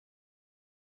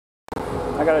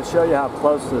I gotta show you how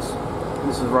close this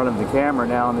is running the camera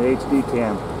now on the HD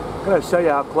cam. I gotta show you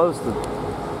how close the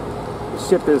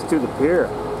ship is to the pier.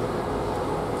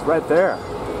 It's right there.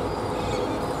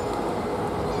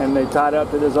 And they tied up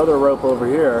to this other rope over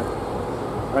here,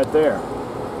 right there.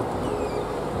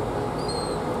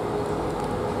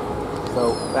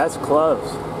 So that's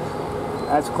close.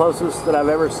 That's closest that I've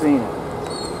ever seen it.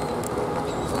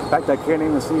 In fact, I can't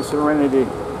even see Serenity.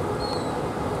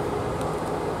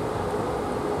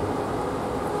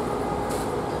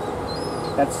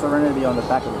 That's Serenity on the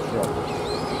back of the ship.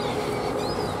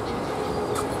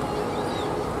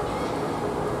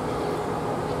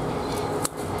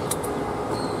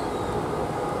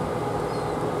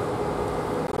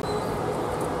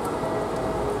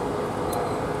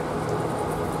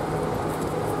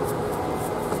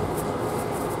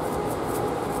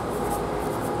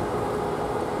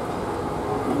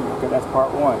 Okay, that's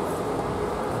part one.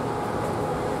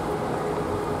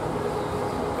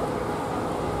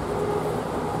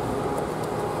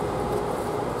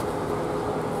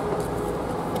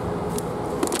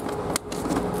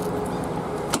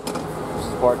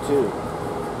 Part two.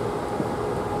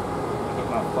 Get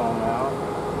my phone out.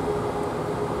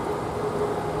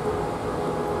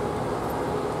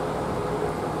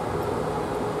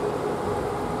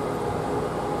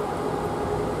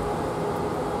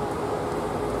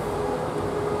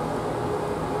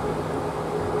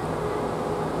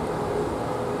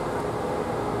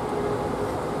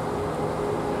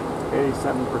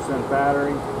 %87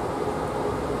 battery.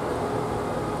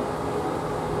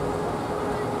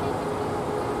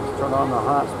 Turn on the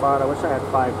hotspot. I wish I had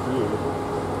 5G.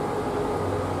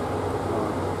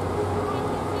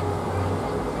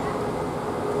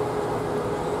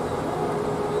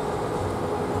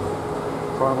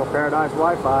 Carnival Paradise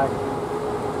Wi-Fi.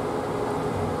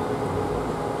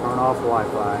 Turn off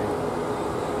Wi-Fi.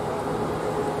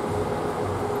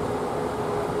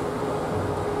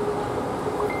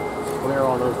 Clear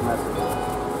all those messages.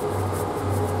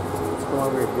 Let's go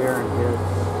over here and hit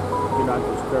Do Not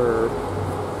Disturb.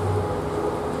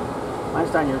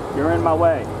 Einstein, you're in my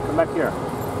way. Come back here.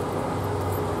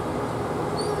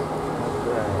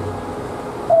 Okay.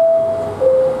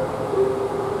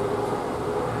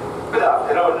 Good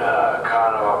afternoon,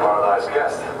 Carnival Paradise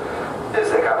guest. This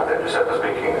is the Captain Giuseppe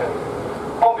speaking.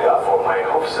 On behalf of my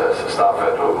officers, staff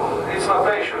and crew, it's my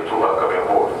pleasure to welcome you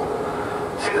aboard.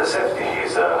 Since the safety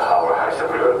is our highest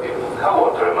priority, I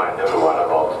want to remind everyone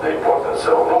about the importance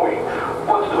of knowing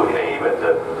what to do in an event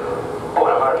of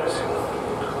an emergency.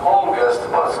 All guests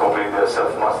must complete their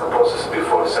self-master process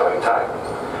before sailing time.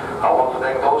 I want to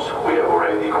thank those who have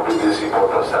already completed this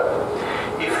important step.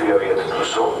 If you have yet to do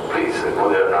so, please go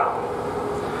there now.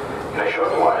 In a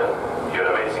short while, your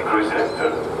amazing cruise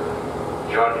director,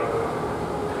 Johnny,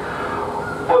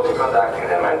 will be conducting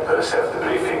the mental safety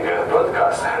briefing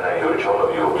broadcast, and I urge all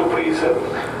of you to please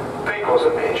pay close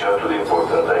attention to the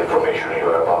important information you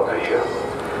are about to hear.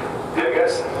 Dear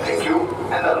guests, thank you,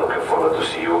 and I'm looking forward to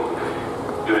see you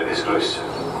during this cruise.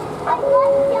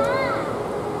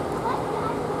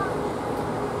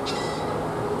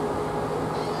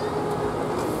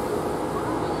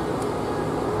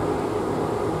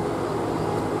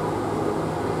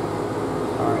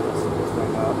 Alright, let's set this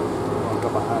thing up. I'm going to go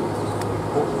behind this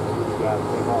port. You got to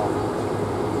take off.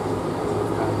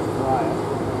 Time to fly it.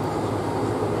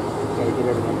 Got to get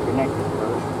everything connected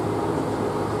first.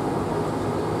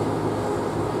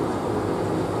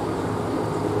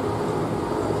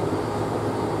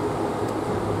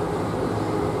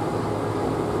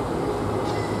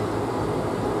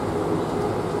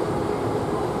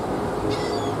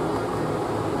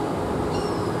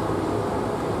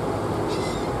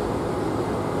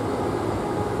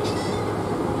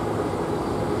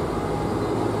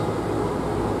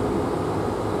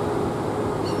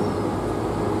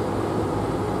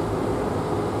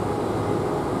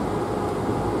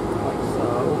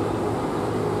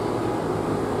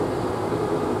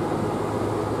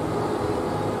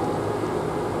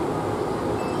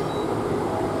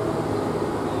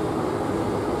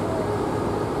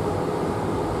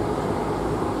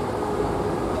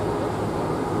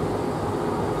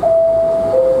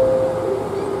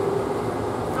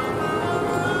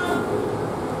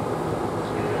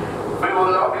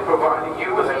 Providing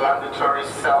you with a mandatory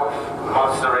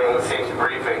self-mastering safety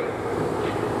briefing.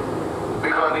 We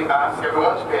kindly ask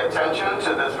everyone to pay attention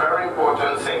to this very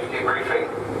important safety briefing.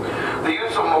 The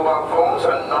use of mobile phones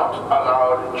are not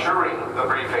allowed during the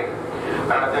briefing.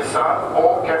 And at this time,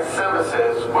 all guest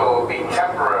services will be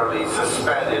temporarily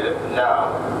suspended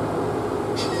now.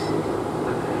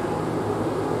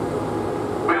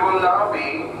 We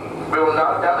will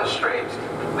now demonstrate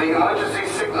the emergency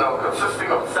signal consisting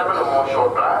of 7 or more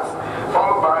short blasts,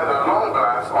 followed by the long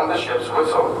blast on the ship's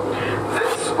whistle.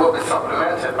 This will be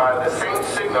supplemented by the same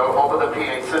signal over the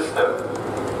PA system.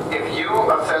 If you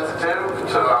are sensitive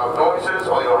to loud noises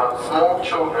or you have small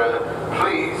children,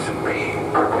 please be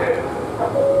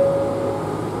prepared.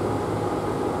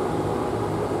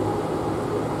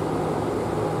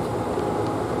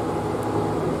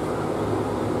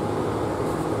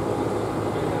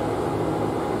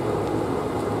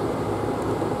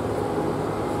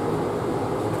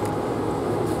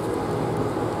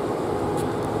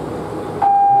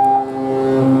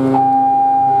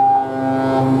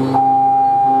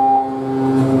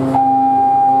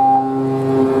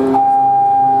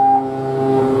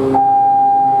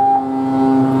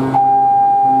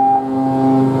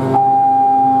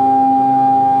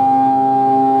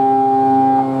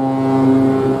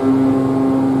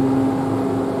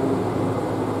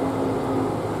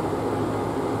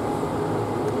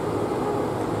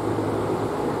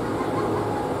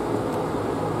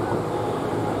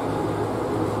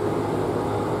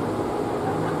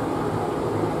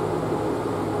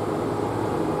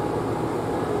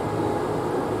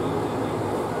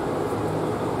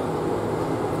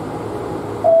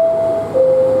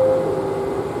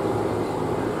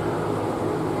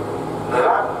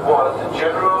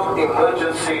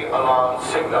 Emergency alarm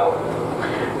signal.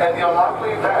 In the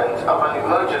unlikely event of an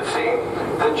emergency,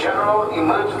 the general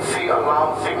emergency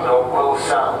alarm signal will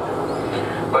sound.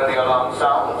 When the alarm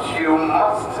sounds, you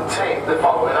must take the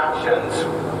following actions.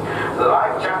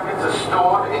 Life jackets are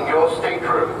stored in your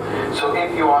stateroom, so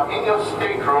if you are in your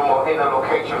stateroom or in a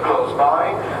location close by,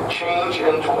 change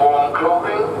into warm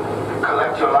clothing,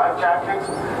 collect your life jacket,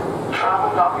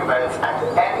 travel documents,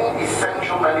 and any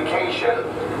essential medication,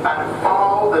 and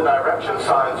follow the direction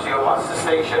signs to your muster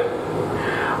station.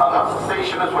 A muster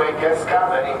station is where guests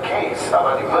gather in case of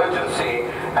an emergency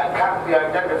and can be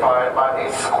identified by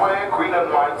a square green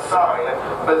and white sign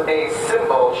with a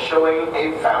symbol showing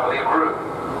a family group.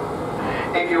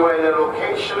 If you are in a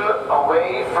location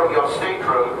away from your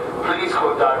stateroom, please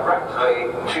go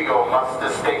directly to your muster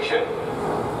station.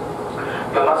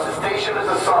 Your muster station is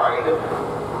assigned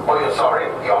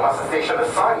your muster station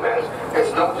assignment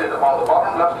is noted on the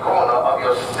bottom left corner of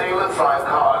your sailor sign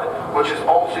card, which is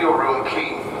also your room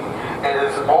key. It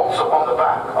is also on the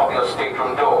back of your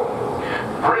stateroom door.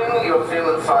 Bring your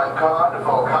sailor sign card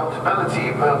for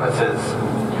accountability purposes.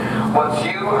 Once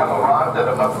you have arrived at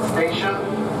a muster station,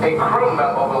 a crew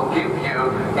member will give you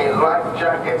a life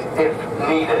jacket if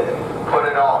needed. Put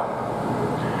it on.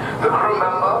 The crew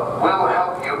member will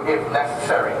help you if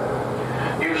necessary.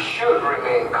 You should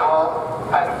remain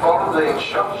calm and follow the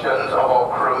instructions of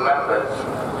our crew members.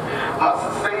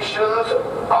 Muster stations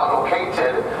are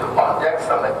located on decks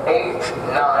number 8,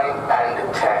 9,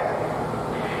 and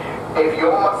 10. If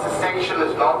your muster station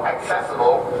is not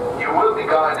accessible, you will be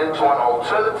guided to an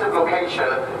alternative location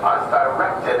as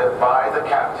directed by the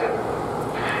captain.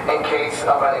 In case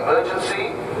of an emergency,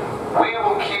 we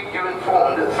will keep you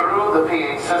informed through the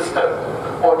PA system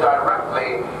or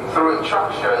directly through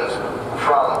instructions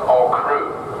from our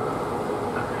crew.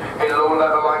 A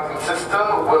low-level lighting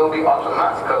system will be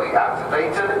automatically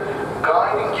activated,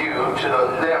 guiding you to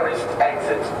the nearest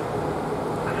exit.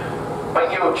 When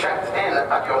you checked in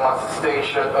at your muster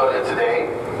station earlier today,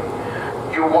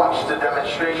 you watched the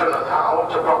demonstration on how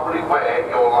to properly wear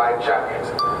your life jacket.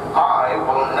 I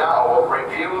will now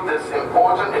review this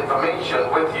important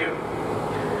information with you.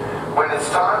 When it's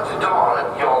time to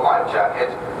don your life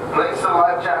jacket, place the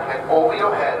life jacket over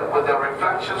your head with the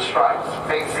reflection stripes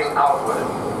facing outward.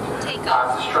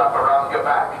 Pass the strap around your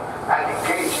back and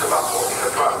engage the buckle in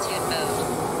the front.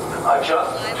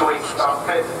 Adjust to a snug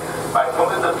fit by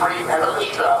pulling the free end of the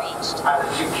strap and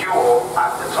secure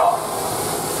at the top.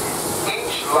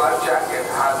 Each life jacket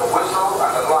has a whistle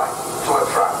and a light to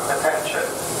attract attention.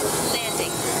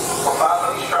 For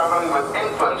families traveling with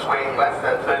infants weighing less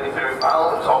than 33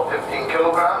 pounds or 15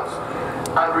 kilograms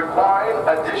and requiring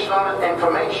additional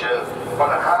information on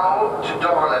how to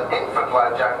don an infant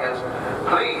life jacket,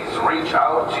 please reach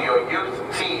out to your youth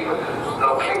team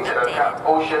located at Camp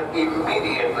Ocean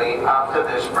immediately after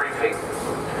this briefing.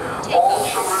 All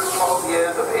children 12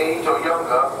 years of age or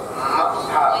younger must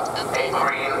have a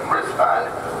green wristband,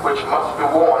 which must be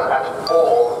worn at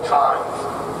all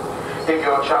times. If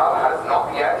your child has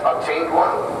not yet obtained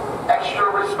one,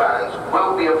 extra wristbands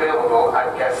will be available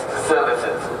at guest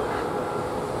services.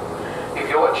 If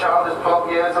your child is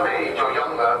 12 years of age or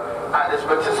younger and is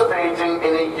participating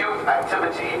in a youth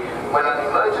activity when an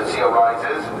emergency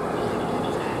arises,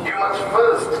 you must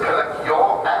first collect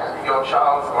your and your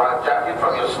child's life jacket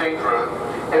from your stateroom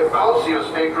if close to your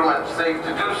stateroom and safe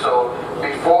to do so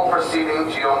before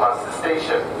proceeding to your muster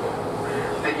station.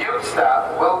 The youth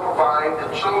staff will provide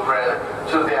the children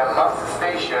to their muster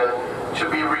station to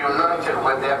be reunited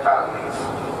with their families.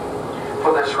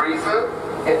 For this reason,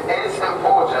 it is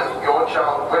important your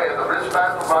child wear the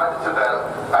wristband provided to them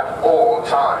at all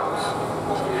times.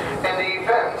 In the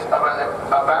event of an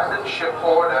abandoned ship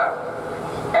order,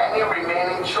 any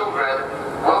remaining children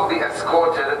will be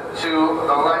escorted to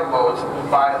the lifeboat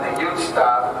by the youth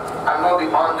staff and will be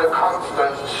under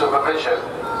constant supervision.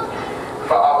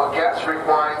 For our guests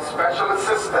requiring special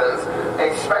assistance,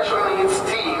 a special needs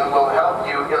team will help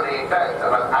you in the event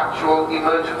of an actual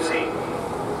emergency.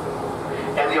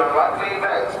 In the unlikely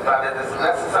event that it is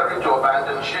necessary to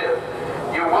abandon ship,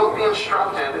 you will be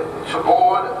instructed to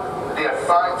board the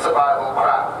assigned survival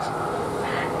craft.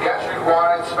 Guests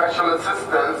requiring special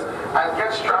assistance and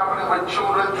guests traveling with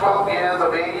children 12 years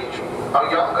of age or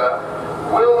younger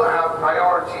will have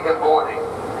priority in boarding.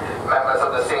 Members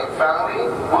of the same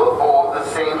family will board the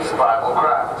same survival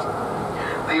craft.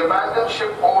 The abandoned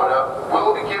ship order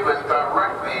will be given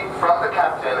directly from the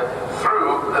captain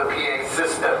through the PA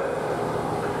system.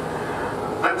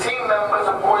 The team members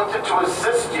appointed to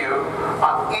assist you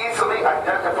are easily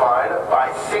identified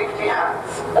by safety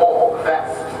hats or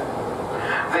vests.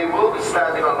 They will be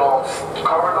standing along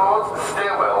corridors,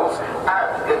 stairwells,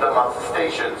 and in the muster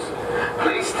stations.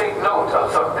 Please take note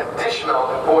of some additional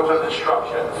important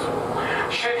instructions.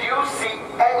 Should you see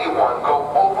anyone go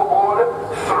overboard,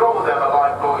 throw them a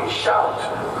life buoy, shout,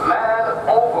 "Man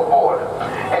overboard!"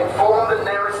 Inform the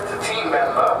nearest team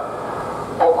member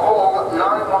or call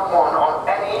 911 on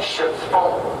any ship's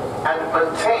phone and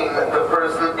maintain the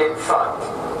person in sight.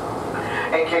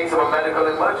 In case of a medical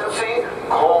emergency,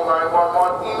 call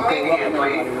 911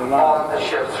 immediately on the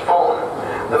ship's phone.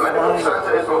 The medical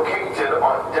center is located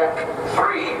on deck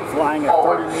 3,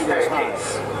 forward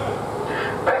staircase.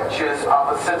 Benches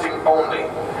are for sitting only.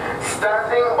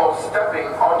 Standing or stepping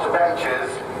onto benches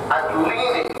and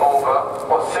leaning over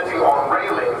or sitting on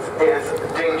railings is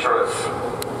dangerous.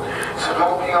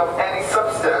 Smoking of any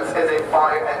substance is a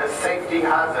fire and a safety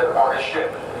hazard on a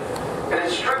ship. It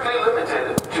is strictly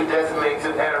limited to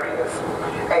designated areas.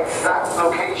 Exact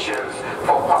locations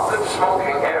for public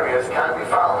smoking areas can be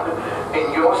found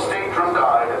in your stateroom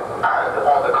guide and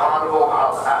on the Carnival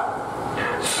Hub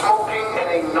app. Smoking in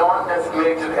a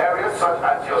non-designated area such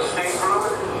as your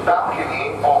stateroom,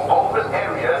 balcony, or open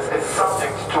areas is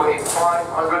subject to a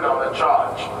 $500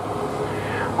 charge.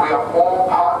 We are all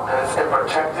partners in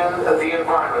protecting the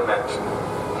environment.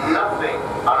 Nothing,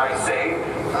 and I say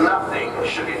nothing,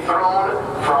 should be thrown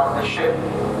from the ship.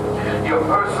 Your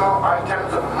personal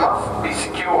items must be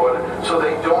secured so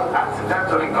they don't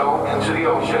accidentally go into the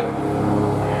ocean.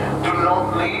 Do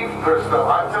not leave personal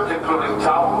items, including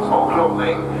towels or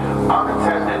clothing,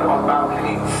 unattended on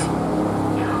balconies.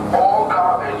 All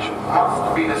garbage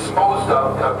must be disposed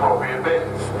of in appropriate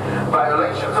bins.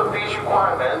 Violations of these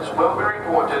requirements will be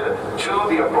reported to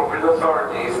the appropriate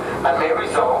authorities and may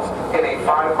result in a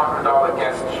 $500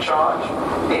 guest charge,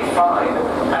 a fine,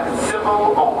 and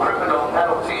civil or criminal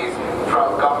penalties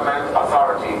from government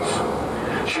authorities.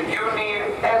 Should you need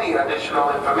any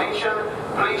additional information,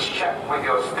 please check with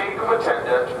your stateroom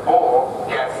attendant or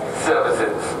guest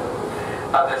services.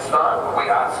 At this time, we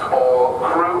ask all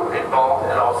crew involved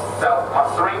in our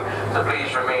self-mustering to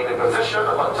please remain in position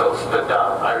until stood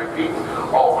down. I repeat,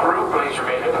 all crew, please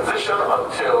remain in position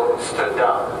until stood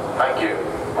down. Thank you.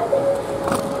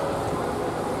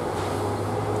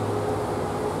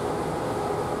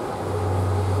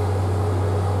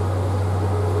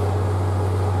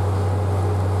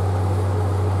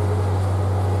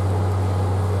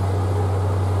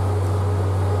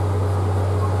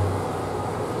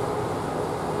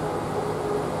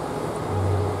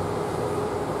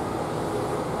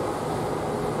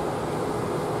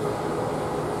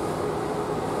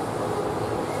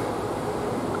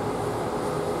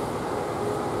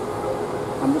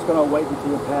 I'm just going to wait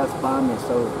until you pass by me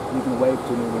so you can wave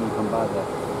to me when you come by the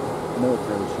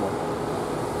military ship.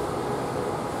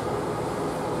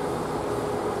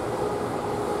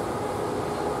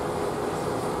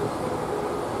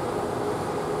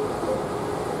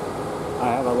 I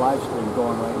have a live stream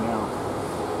going right now,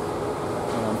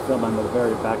 and I'm filming the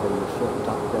very back of your ship,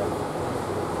 top deck.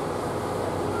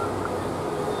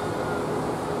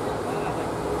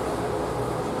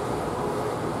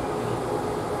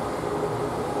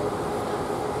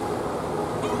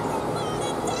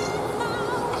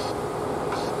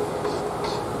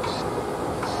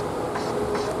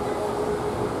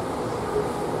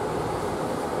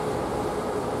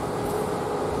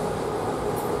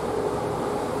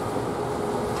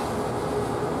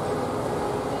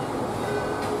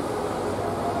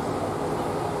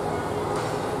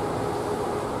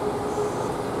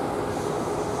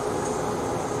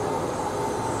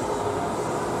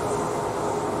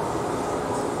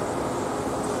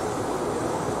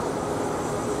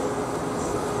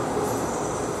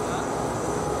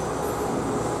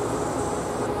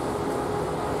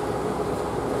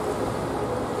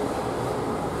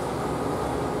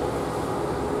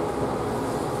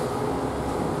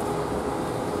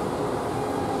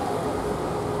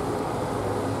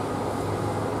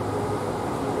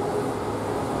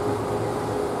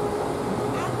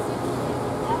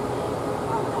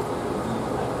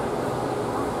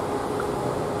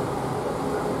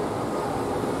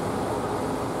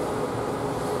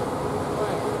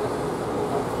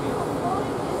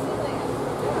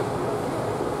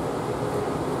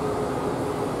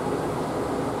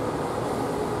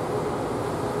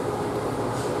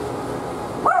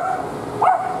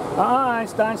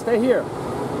 Stein, stay here.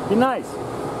 Be nice.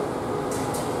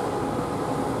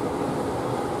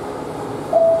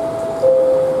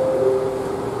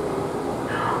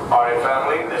 Alright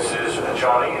family, this is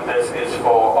Johnny. This is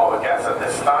for our guests at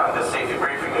this time. The safety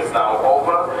briefing is now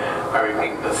over. I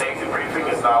repeat, the safety briefing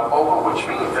is now over, which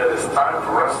means that it's time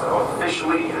for us to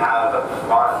officially have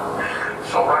fun.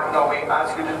 So right now we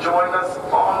ask you to join us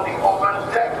on the open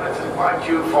deck. Let's invite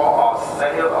you for our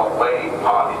Sailaway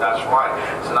party. That's right.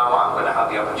 So now I'm going to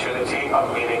have the opportunity of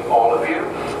meeting all of you.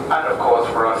 And of course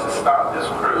for us to start this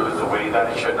cruise the way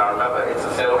that it should. Now remember, it's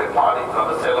a Sailaway party, it's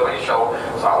not a Sailaway show.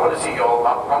 So I want to see you all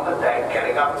up on the deck,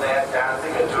 getting up there,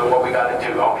 dancing and doing what we got to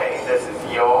do. Okay, this is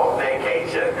your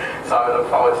vacation. So I look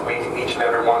forward to meeting each and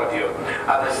every one of you.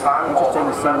 At this time, all the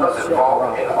members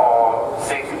involved in our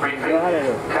safety briefing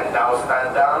can now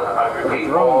stand down. I repeat,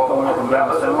 all the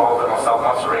members involved in our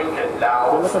self-mustering can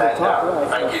now stand down.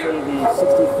 Thank you. The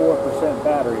 64%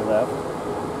 battery left.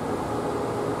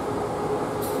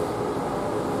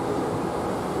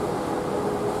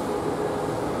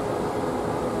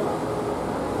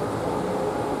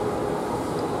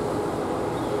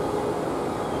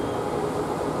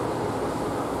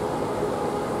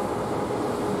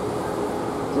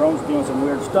 Drone's doing some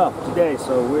weird stuff today,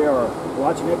 so we are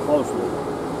watching it closely.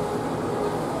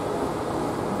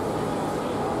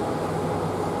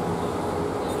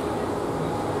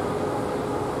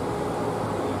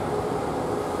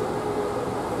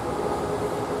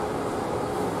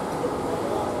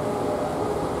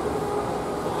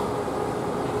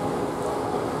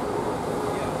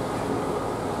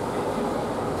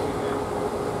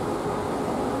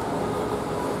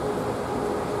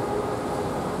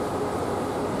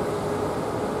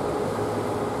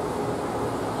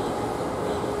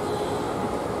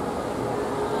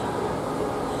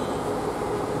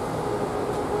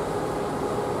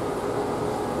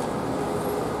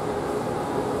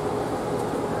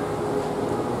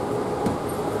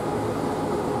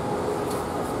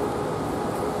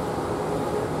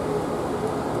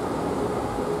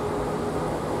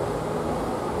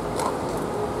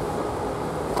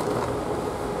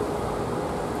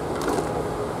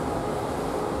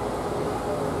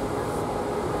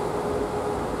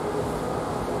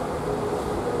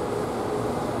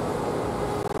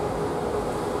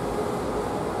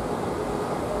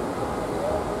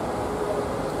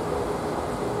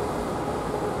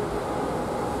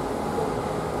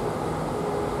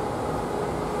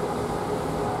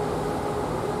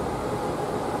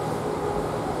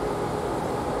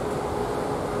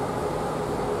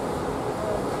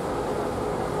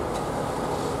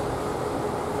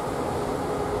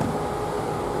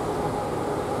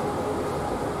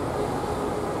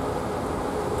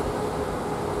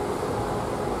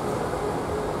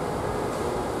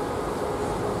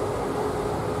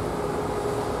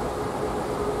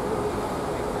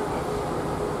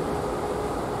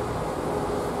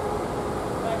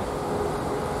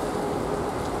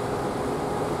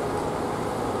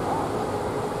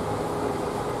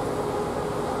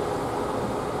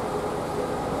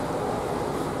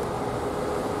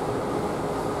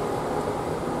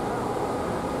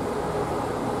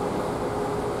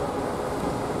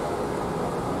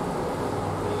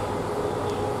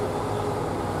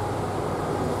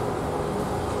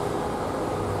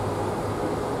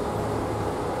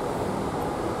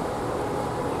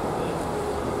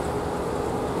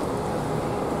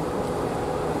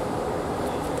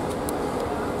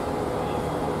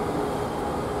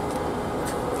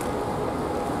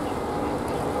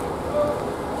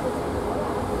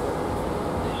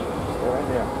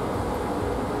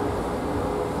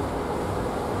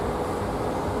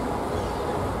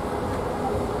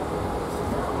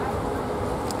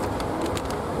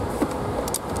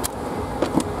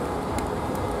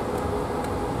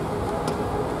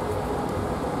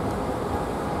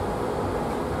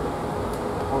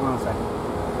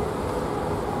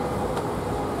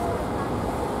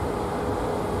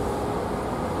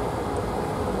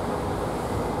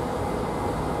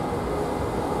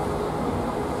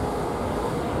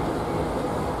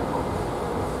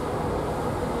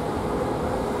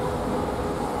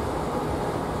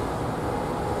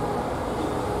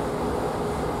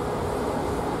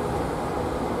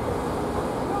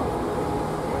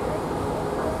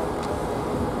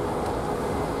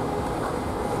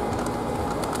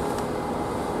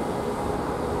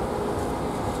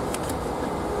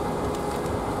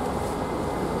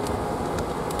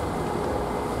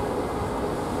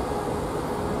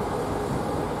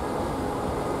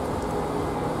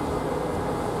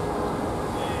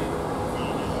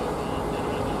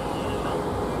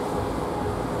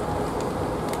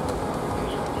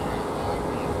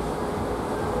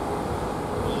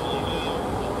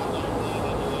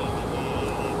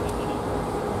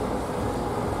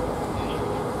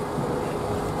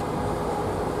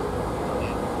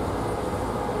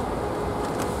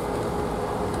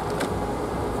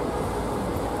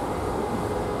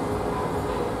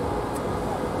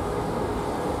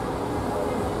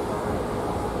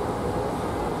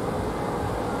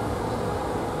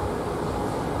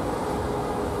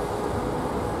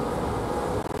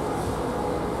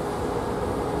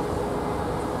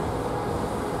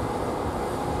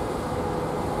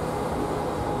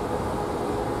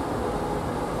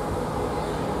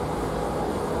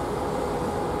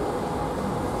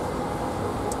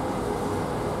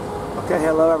 Okay,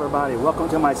 hello everybody. Welcome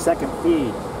to my second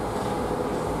feed.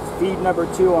 Feed number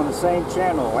 2 on the same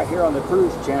channel, right here on the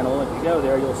cruise channel. If you go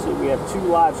there, you'll see we have 2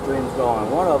 live streams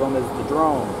going. One of them is the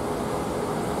drone.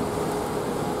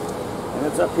 And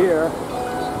it's up here,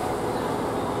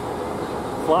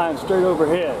 flying straight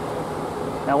overhead.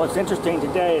 Now what's interesting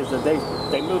today is that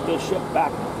they moved this ship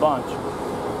back a bunch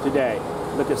today.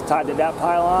 Look, it's tied to that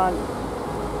pylon.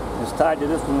 It's tied to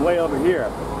this one way over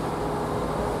here.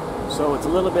 So it's a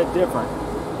little bit different. A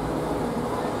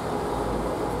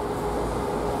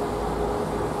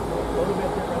little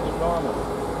bit different than normal.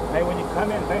 Hey, when you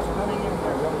come in, thanks for coming in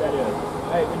here, whoever that is.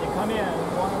 Hey, when you come in,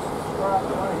 you want to subscribe,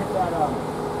 you want to hit that,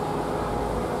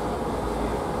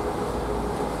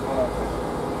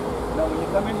 no, when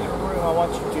you come into the room, I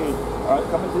want you to,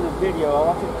 come into the video,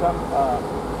 I want you to come,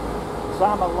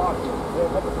 Simon Lockton,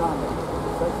 make a comment,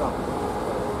 say something.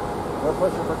 We're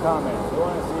pushing for comments. We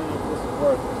want to see if this is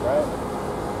working, right?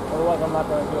 Otherwise, I'm not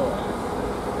going to do it.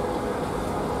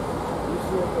 You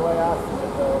see it the way I see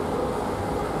it, though.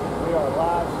 We are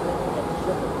live streaming and the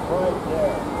ship is right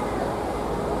there.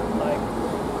 Like,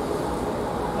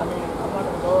 I mean, I'm not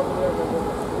going to go over there because there's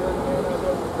a security man over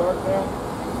there, the dark man.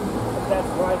 But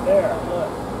that's right there. Look.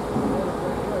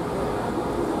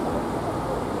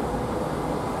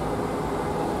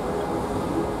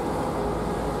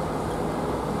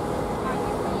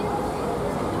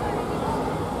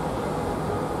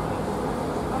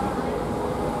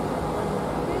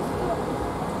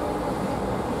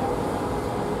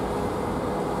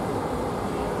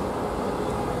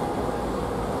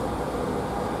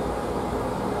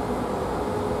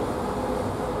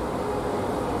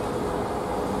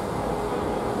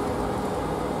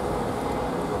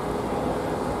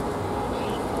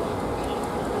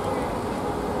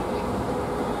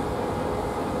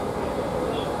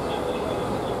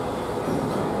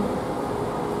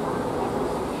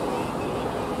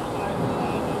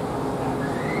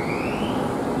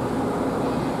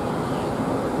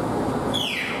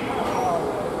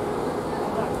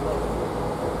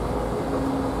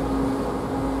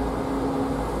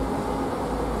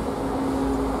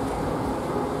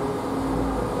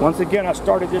 Once again, I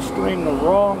started this stream the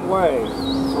wrong way,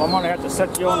 so I'm going to have to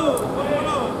set you on the...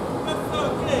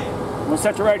 I'm going to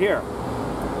set you right here.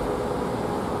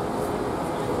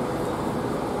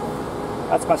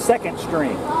 That's my second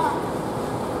stream.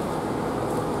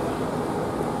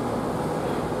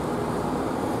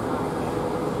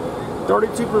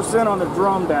 %32% on the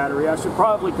drum battery. I should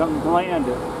probably come land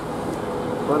it,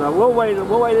 but we'll wait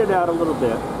it out a little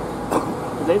bit.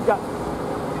 They've got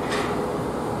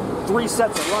 3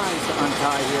 sets of lines to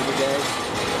untie here today.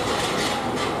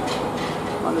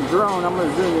 On the drone, I'm going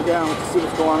to zoom you down to see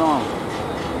what's going on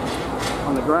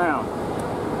the ground.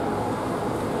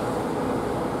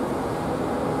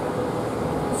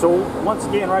 So once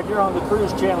again, right here on the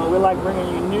cruise channel, we like bringing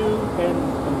you new and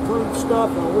improved stuff,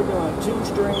 and we're doing 2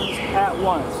 streams at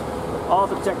once. All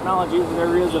the technology that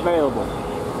there is available.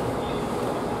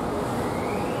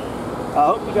 I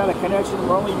hope you got a connection.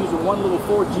 We're only using one little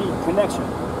 4G connection.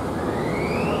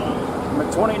 I'm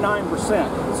at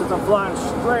 29% since I'm flying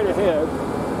straight ahead.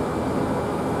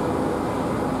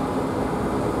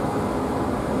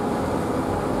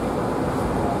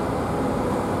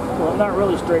 Well, I'm not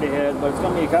really straight ahead, but it's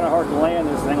going to be kind of hard to land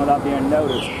this thing without being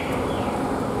noticed.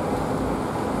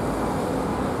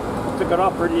 I took it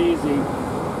off pretty easy.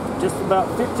 Just about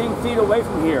 15 feet away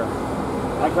from here.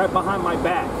 Like right behind my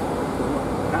back.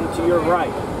 Kind of to your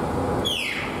right.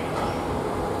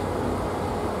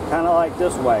 Kind of like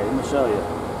this way. Let me show you.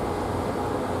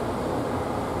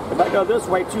 If I go this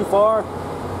way too far,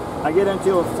 I get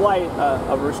into a flight,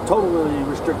 totally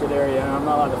restricted area, and I'm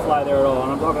not allowed to fly there at all.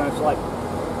 And I'm talking, it's like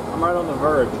I'm right on the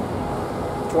verge,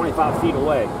 25 feet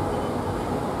away.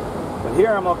 But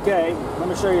here I'm okay. Let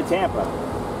me show you Tampa.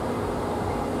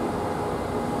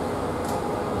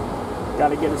 Got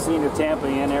to get a scene of Tampa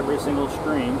in every single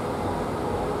stream.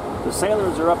 The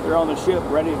sailors are up there on the ship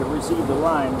ready to receive the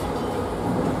line.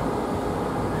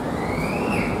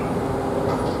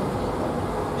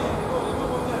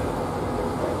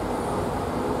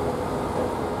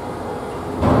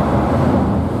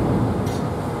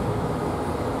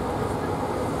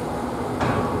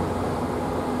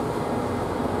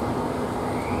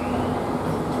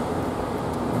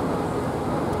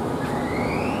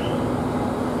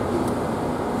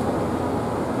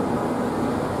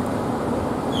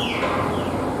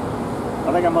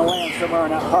 I think I'm going to land somewhere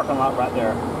in that parking lot right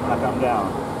there when I come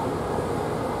down.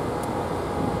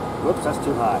 Whoops, that's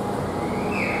too high.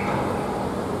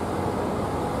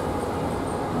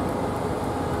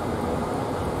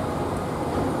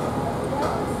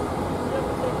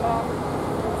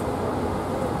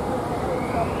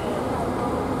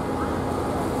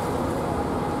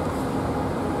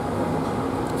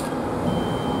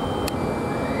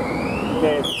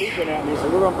 looking at me, so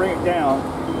we're going to bring it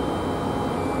down.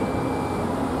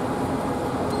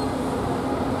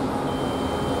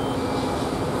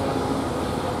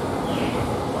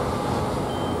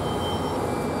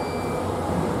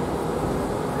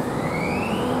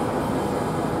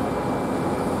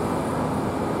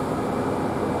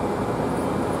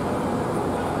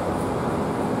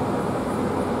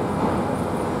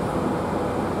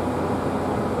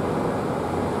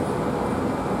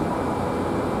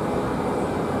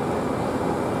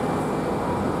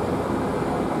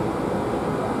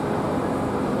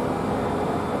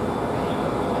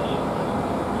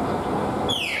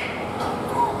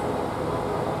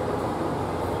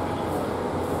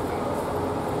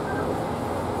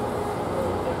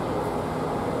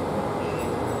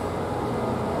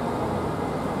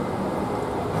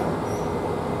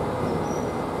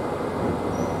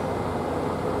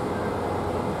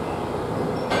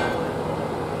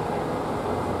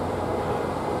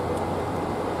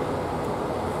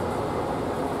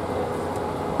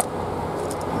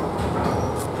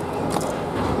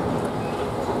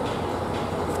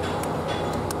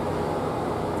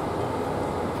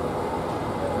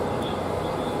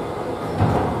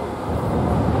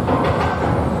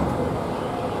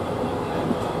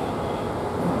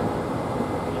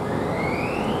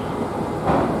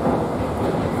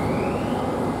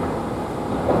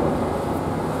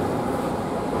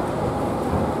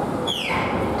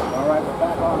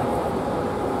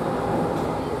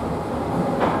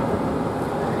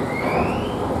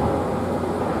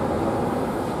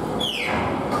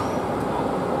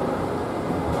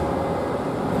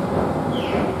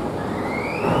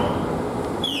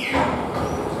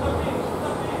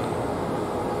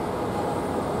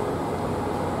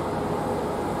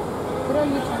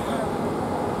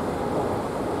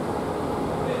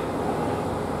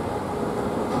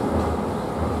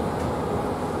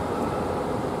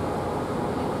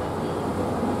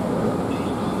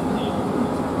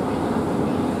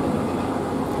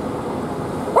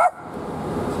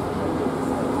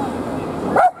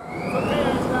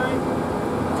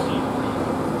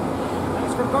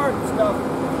 Garden stuff,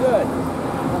 good.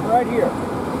 I'm right here.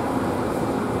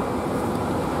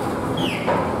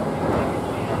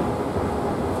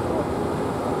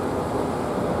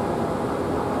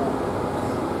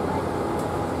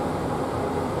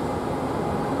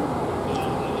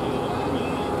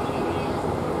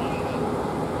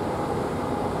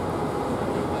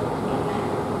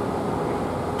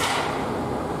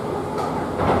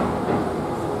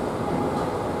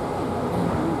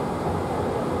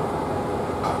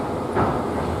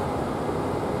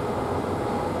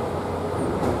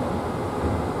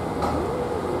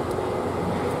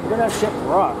 Look at that ship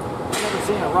rock. I've never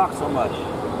seen a rock so much.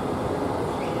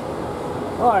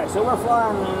 Alright, so we're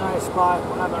flying in a nice spot.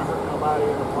 We're not going to hurt nobody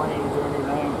in the planes or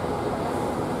anything.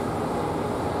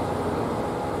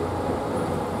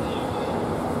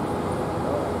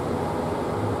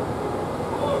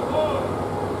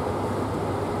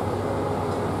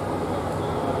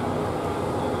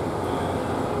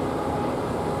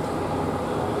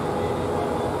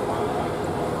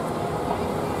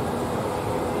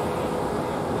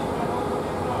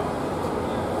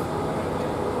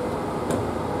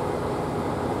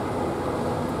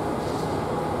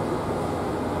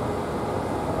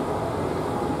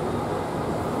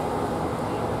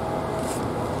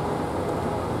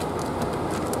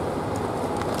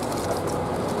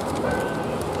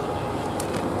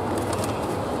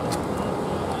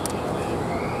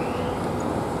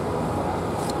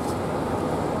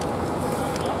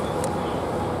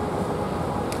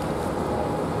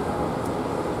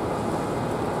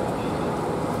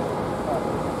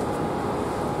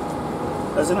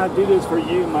 Doesn't I do this for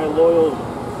you, my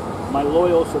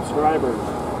loyal subscribers?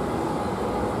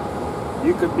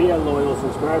 You could be a loyal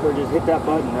subscriber. Just hit that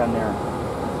button down there.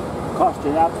 It costs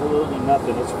you absolutely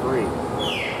nothing. It's free.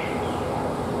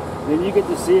 Then you get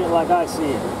to see it like I see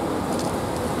it.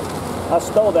 I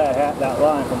stole that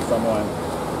line from someone.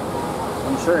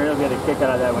 I'm sure he'll get a kick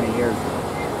out of that when he hears it.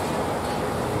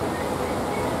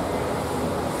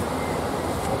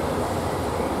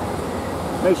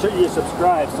 Make sure you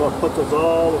subscribe so it puts us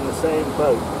all in the same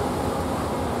boat.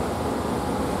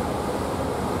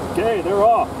 Okay, they're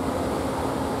off.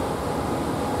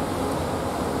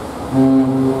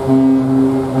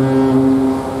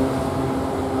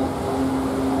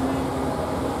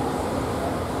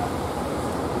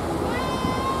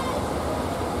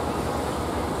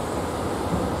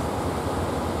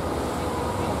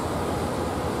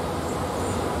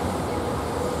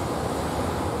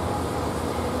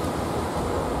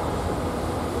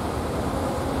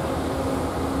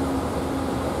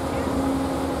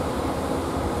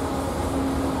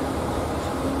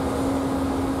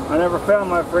 found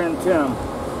my friend Tim.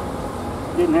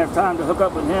 Didn't have time to hook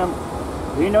up with him.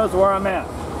 He knows where I'm at.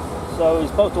 So he's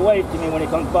supposed to wave to me when he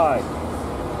comes by.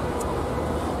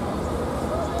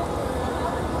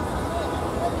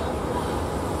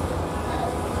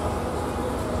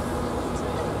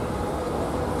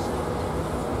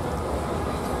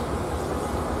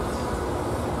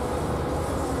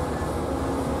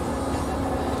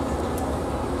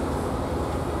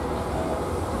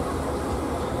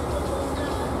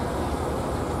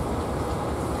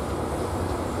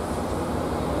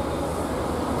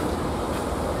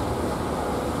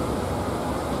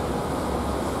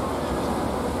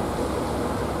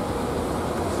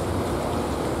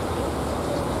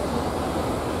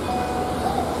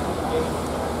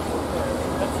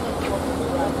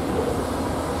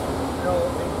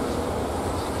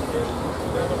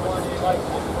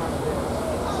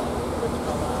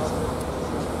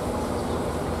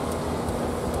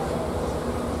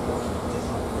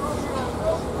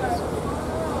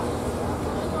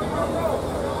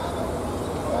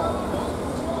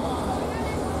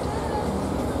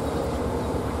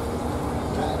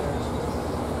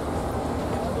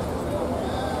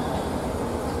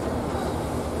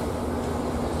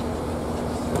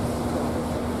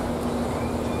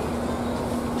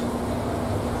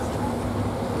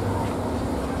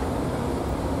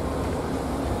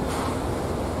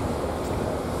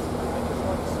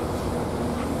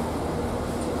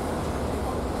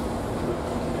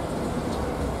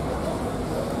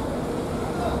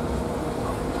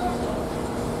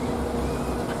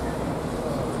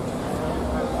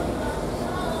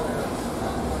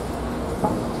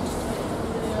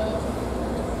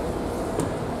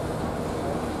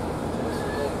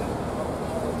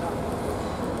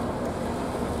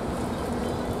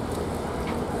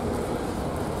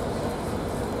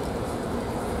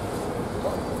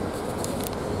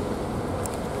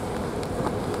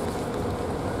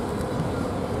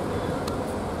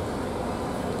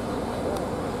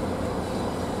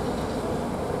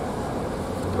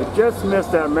 Just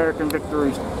missed that American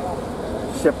Victory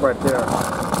ship right there.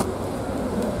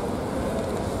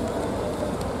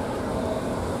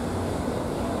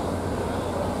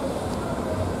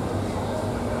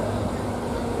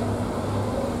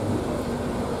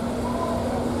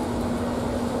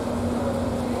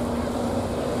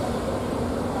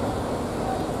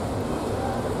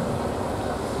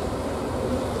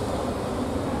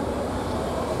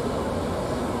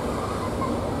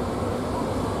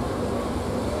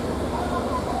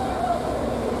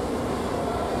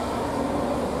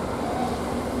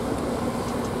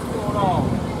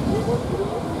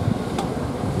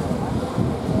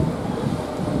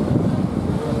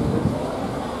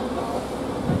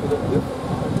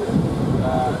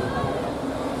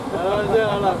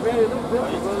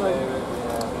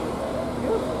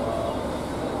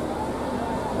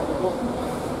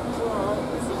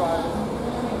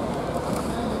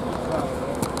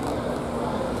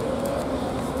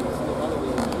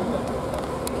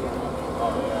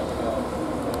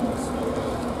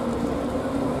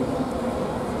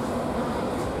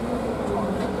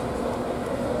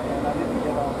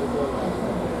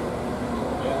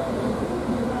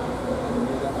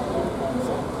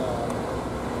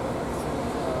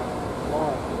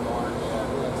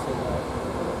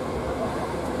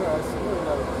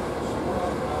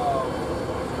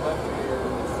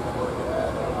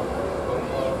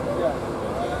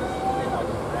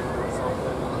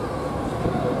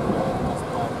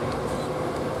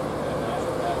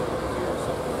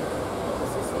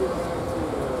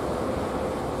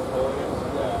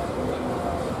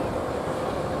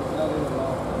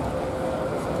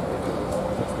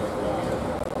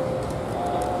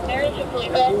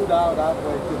 Moved out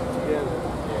halfway together.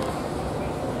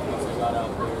 Once they got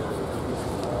out there.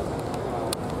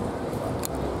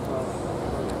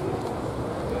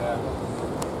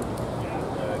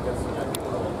 I guess I think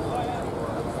we're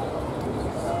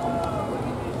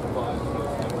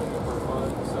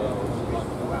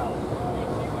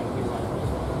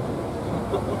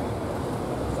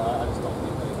I just don't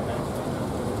think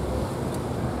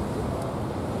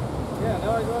yeah, no,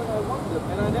 I wanted them,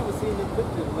 and I never seen them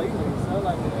pictures lately, so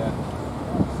like, yeah.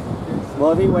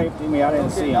 Well, if he waved to me, I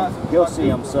didn't see him. He'll see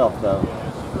himself, though.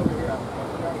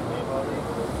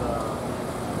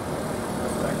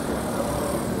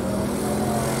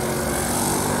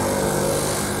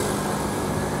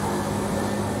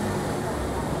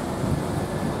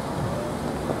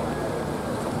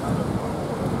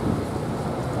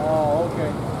 Oh,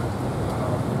 okay.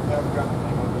 Never got the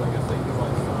name of it. I guess they do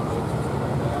like some books or something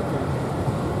like that. Okay.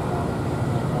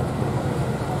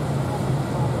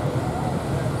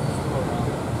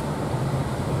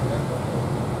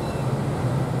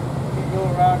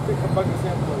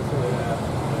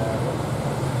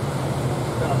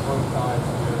 ties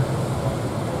here, like,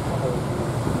 the whole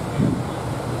group.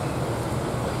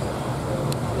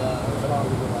 Yeah, it's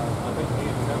probably good. I think me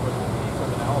and Tim were going to be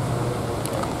coming out for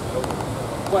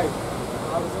wait,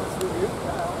 I was going to see you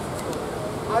now.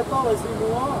 I thought I seen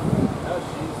Luan. No,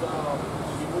 she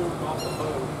moved off the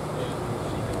boat and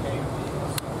she became the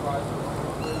supervisor of the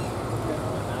operation.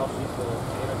 And now she's the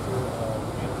manager of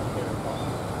Manager Care Farm.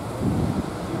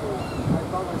 I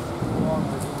thought I seen Luan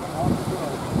as an officer,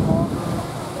 like a father.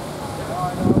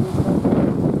 I know this stuff.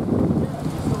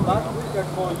 Last week I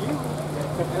called you,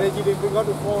 and then you didn't pick up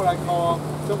the phone. I called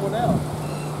someone else.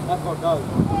 That's what does.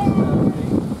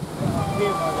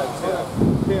 Tim,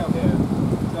 Tim. Yeah.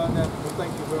 Done that. Well,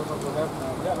 thank you very much for that.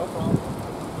 Yeah, no problem.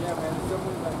 Yeah, man.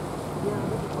 Someone like, yeah, I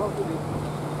went to talk to them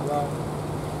about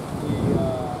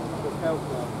the health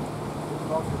club. We're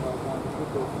talking about one of the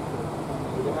good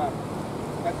people. They have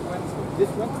next Wednesday. This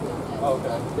Wednesday. Oh,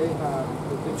 okay. They have.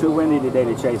 Too windy today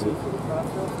to chase it. And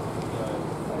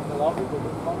a lot of people have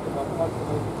been talking about parking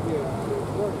over here and they're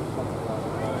working something like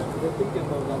that. They're thinking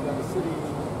about like the city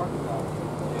parking lot.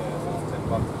 Yeah, so it's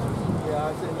 $10 or something. Yeah,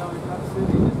 I said, no, it's not a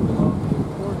city, it belongs to the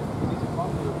port. You need to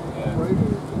talk to the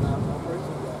operators and have an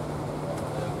operation guy.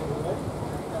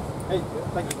 Hey,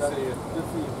 thank you, buddy. Good to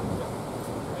see you.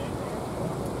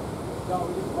 No,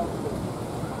 we need to talk to them.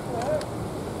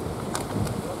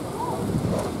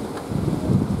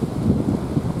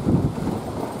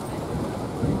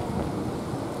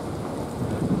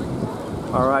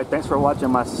 Alright, thanks for watching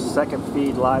my second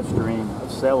feed live stream of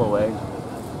Sailaway.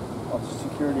 All the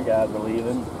security guys are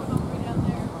leaving.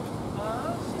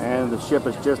 And the ship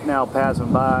is just now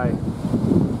passing by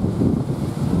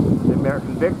the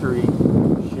American Victory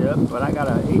ship, but I got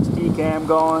a HD cam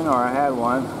going, or I had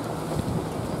one.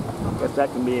 Guess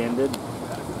that can be ended.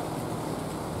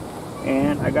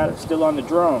 And I got it still on the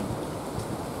drone.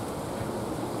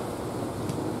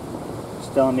 It's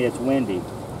telling me it's windy.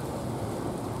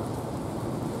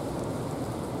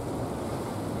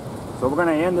 So we're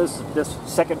going to end this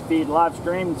second feed live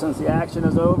stream since the action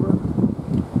is over.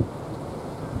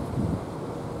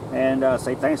 And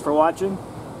say thanks for watching.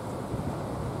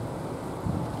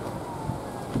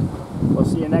 We'll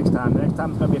see you next time. The next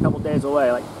time is going to be a couple days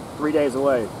away, like 3 days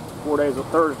away. 4 days of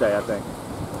Thursday, I think.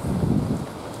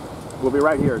 We'll be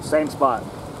right here, same spot,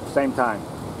 same time.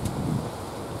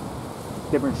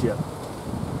 Different ship.